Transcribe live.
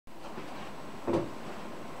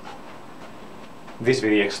This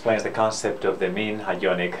video explains the concept of the mean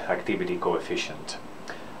ionic activity coefficient.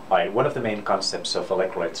 Alright, one of the main concepts of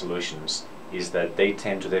electrolyte solutions is that they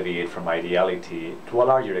tend to deviate from ideality to a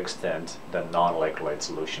larger extent than non-electrolyte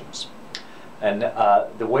solutions. And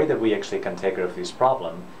the way that we actually can take care of this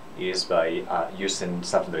problem is by using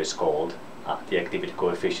something that is called the activity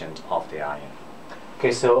coefficient of the ion.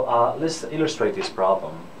 Okay, so let's illustrate this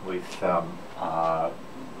problem with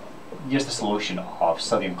just a solution of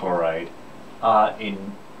sodium chloride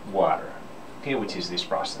in water, okay, which is this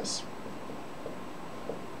process,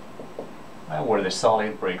 where the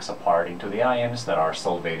solid breaks apart into the ions that are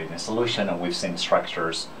solvated in solution, and we've seen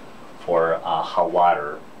structures for how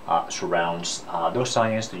water surrounds those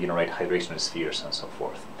ions to generate hydration spheres and so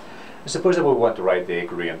forth. Suppose that we want to write the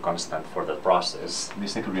equilibrium constant for that process.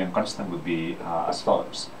 This equilibrium constant would be as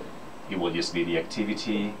follows. It will just be the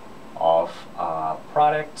activity of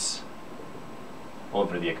products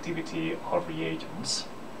over the activity of reagents.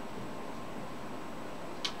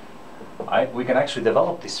 We can actually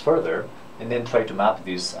develop this further and then try to map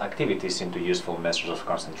these activities into useful measures of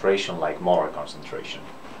concentration, like molar concentration.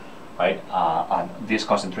 Right? And these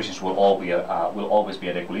concentrations will always be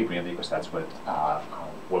at equilibrium, because that's what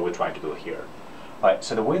we're trying to do here. Right,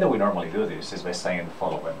 so the way that we normally do this is by saying the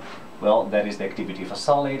following. Well, that is the activity of a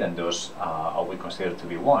solid, and those we consider to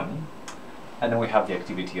be 1. And then we have the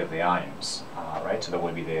activity of the ions. Right, so that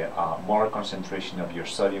will be the molar concentration of your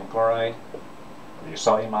sodium chloride, or your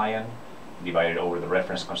sodium ion, divided over the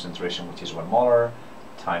reference concentration, which is 1 molar,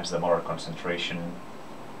 times the molar concentration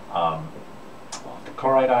of the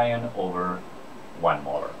chloride ion over 1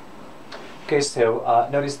 molar. Okay, so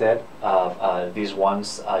notice that these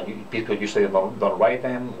ones, people usually don't write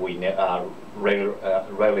them. We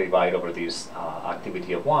rarely divide over this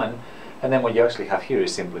activity of 1. And then what you actually have here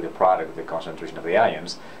is simply the product of the concentration of the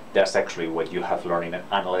ions. That's actually what you have learned in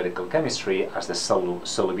analytical chemistry as the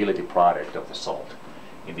solubility product of the salt.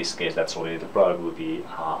 In this case, that solubility product would be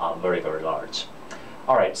very, very large.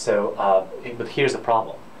 All right, so, but here's the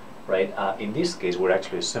problem, right? In this case, we're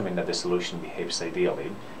actually assuming that the solution behaves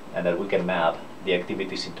ideally, and that we can map the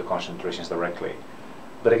activities into concentrations directly.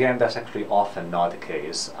 But again, that's actually often not the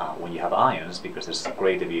case when you have ions, because there's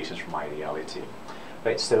great deviations from ideality.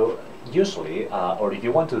 Right, so usually, or if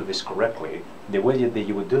you want to do this correctly, the way that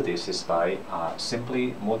you would do this is by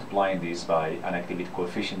simply multiplying this by an activity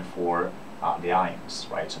coefficient for the ions,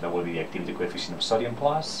 right? So that will be the activity coefficient of sodium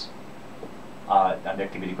plus and the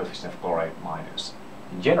activity coefficient of chloride minus.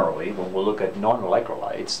 Generally, when we look at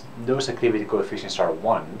non-electrolytes, those activity coefficients are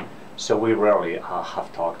 1, so we rarely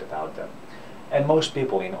have talked about them. And most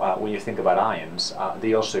people, when you think about ions,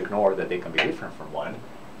 they also ignore that they can be different from 1,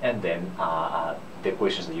 and then the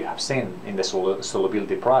equations that you have seen in the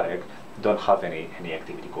solubility product don't have any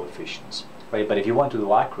activity coefficients, right? But if you want to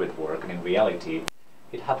do accurate work, and in reality,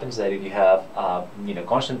 it happens that if you have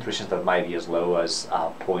concentrations that might be as low as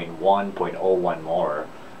 0.1, 0.01 molar,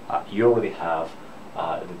 you already have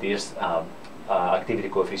these activity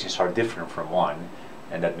coefficients are different from 1,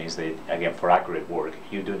 and that means that, again, for accurate work,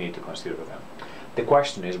 you do need to consider them. The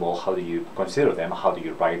question is, well, how do you consider them? How do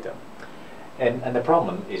you write them? And the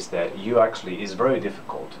problem is that it's very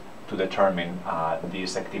difficult to determine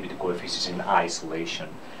these activity coefficients in isolation,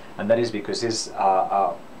 and that is because it's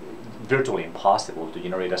virtually impossible to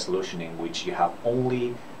generate a solution in which you have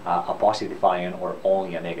only a positive ion or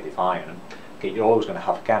only a negative ion. Okay, you're always going to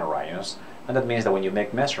have counterions, and that means that when you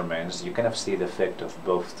make measurements, you kind of see the effect of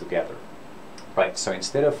both together. Right, so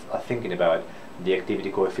instead of thinking about the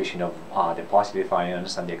activity coefficient of the positive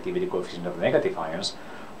ions and the activity coefficient of the negative ions,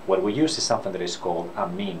 what we use is something that is called a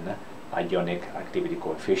mean ionic activity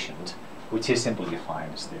coefficient, which is simply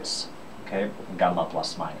defined as this, okay, gamma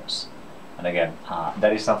plus minus. And again,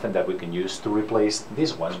 that is something that we can use to replace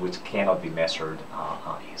these ones, which cannot be measured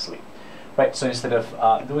easily. Right, so instead of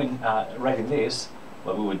writing this,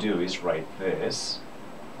 what we would do is write this.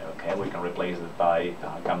 Okay, we can replace it by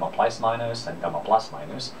gamma plus minus and gamma plus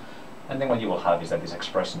minus. And then what you will have is that this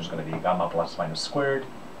expression is going to be gamma plus minus squared,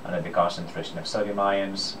 and then the concentration of sodium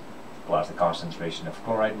ions plus the concentration of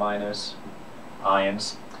chloride minus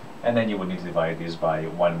ions. And then you would need to divide this by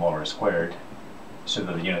 1 molar squared, so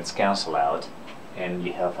that the units cancel out, and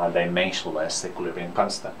you have a dimensionless equilibrium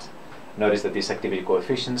constant. Notice that these activity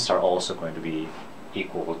coefficients are also going to be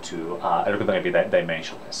equal to, are going to be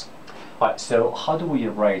dimensionless. Right, so how do we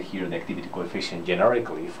write here the activity coefficient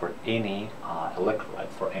generically for any electrolyte,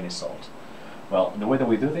 for any salt? Well, the way that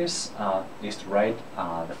we do this is to write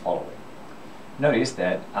the following. Notice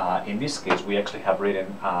that in this case we actually have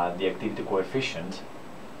written the activity coefficient,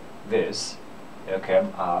 this, okay,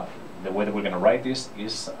 the way that we're going to write this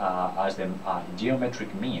is as the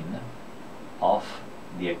geometric mean of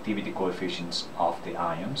the activity coefficients of the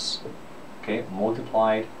ions, okay,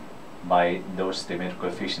 multiplied by those stoichiometric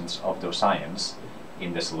coefficients of those ions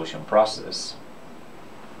in the solution process.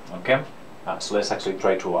 Okay, so let's actually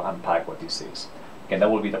try to unpack what this is. Again,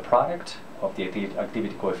 that will be the product of the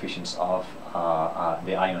activity coefficients of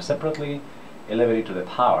the ion separately, elevated to the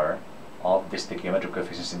power of the stoichiometric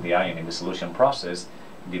coefficients in the ion in the solution process,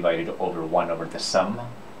 divided over 1 over the sum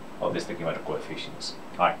of the stoichiometric coefficients.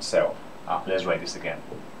 Alright, so let's write this again.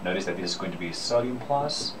 Notice that this is going to be sodium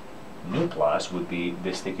plus, nu plus would be the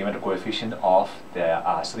stoichiometric coefficient of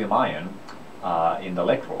the sodium ion in the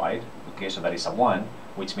electrolyte. Okay, so that is a 1,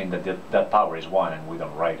 which means that that power is 1 and we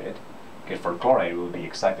don't write it. Okay, for chloride it will be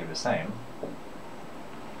exactly the same.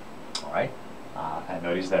 Alright, and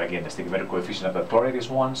notice that again the stoichiometric coefficient of the chloride is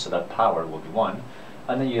 1, so that power will be 1.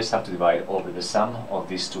 And then you just have to divide over the sum of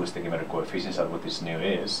these two stoichiometric coefficients at what this nu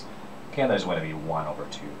is. Okay, and that is going to be 1 over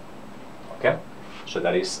 2. Okay, so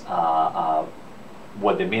that is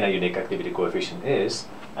what the mean ionic activity coefficient is.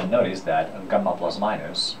 And notice that gamma plus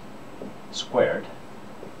minus squared,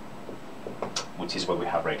 which is what we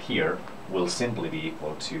have right here, will simply be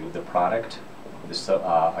equal to the product of the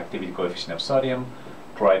activity coefficient of sodium,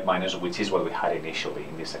 chloride minus, which is what we had initially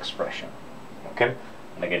in this expression. Okay,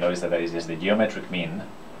 and again notice that is just the geometric mean.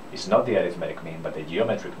 It's not the arithmetic mean, but the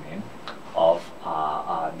geometric mean of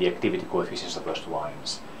the activity coefficients of those two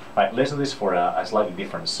ions. Right, let's do this for a slightly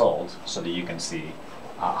different salt so that you can see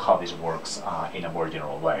how this works in a more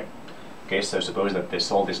general way. Okay, so suppose that the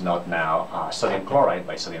salt is not now sodium chloride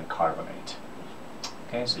by sodium carbonate.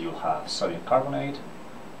 Okay, so you'll have sodium carbonate,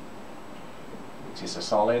 which is a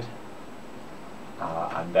solid,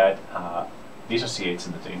 and that dissociates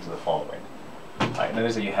into the following. Right,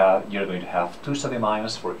 notice that you're going to have 2 sodium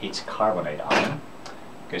ions for each carbonate ion.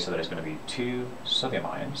 Okay, so there's going to be 2 sodium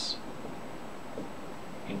ions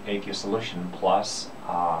in aqueous solution plus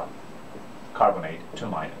carbonate 2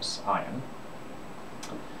 minus ion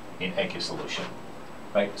in aqueous solution.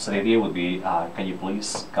 Right, so the idea would be, can you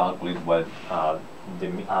please calculate what the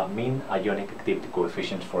mean ionic activity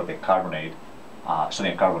coefficient for the carbonate,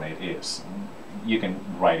 sodium carbonate is? You can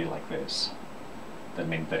write it like this. That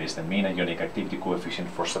means that is the mean ionic activity coefficient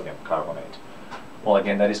for sodium carbonate. Well,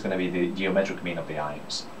 again, that is going to be the geometric mean of the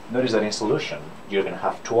ions. Notice that in solution, you're going to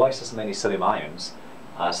have twice as many sodium ions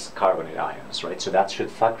as carbonate ions, right? So that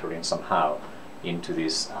should factor in somehow into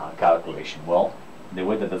this calculation. Well, the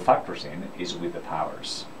way that that factors in is with the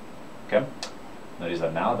powers. Okay? Notice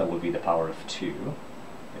that now that will be the power of 2.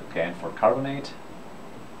 Okay, and for carbonate,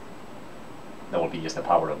 that will be just the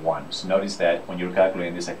power of 1. So notice that when you're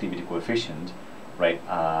calculating this activity coefficient, right,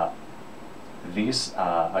 this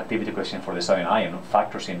activity coefficient for the sodium ion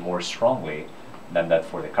factors in more strongly than that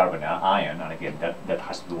for the carbonate ion, and again that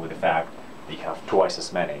has to do with the fact that you have twice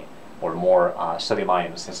as many or more sodium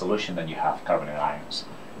ions in solution than you have carbonate ions.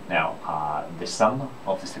 Now the sum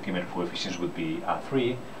of the stoichiometric coefficients would be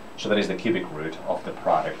 3, so that is the cubic root of the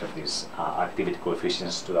product of these activity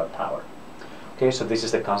coefficients to that power. Okay, so this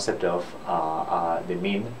is the concept of the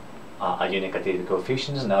mean ionic activity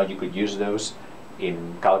coefficients. Now you could use those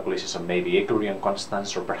in calculations of maybe equilibrium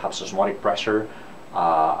constants or perhaps osmotic pressure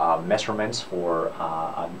measurements for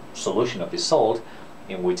a solution of this salt,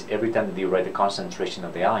 in which every time that you write the concentration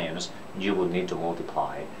of the ions, you will need to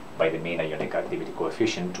multiply by the mean ionic activity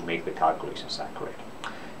coefficient to make the calculations accurate.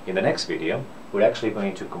 In the next video, we're actually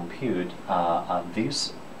going to compute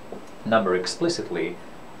this number explicitly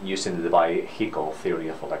using the Debye-Hickel theory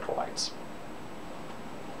of electrolytes.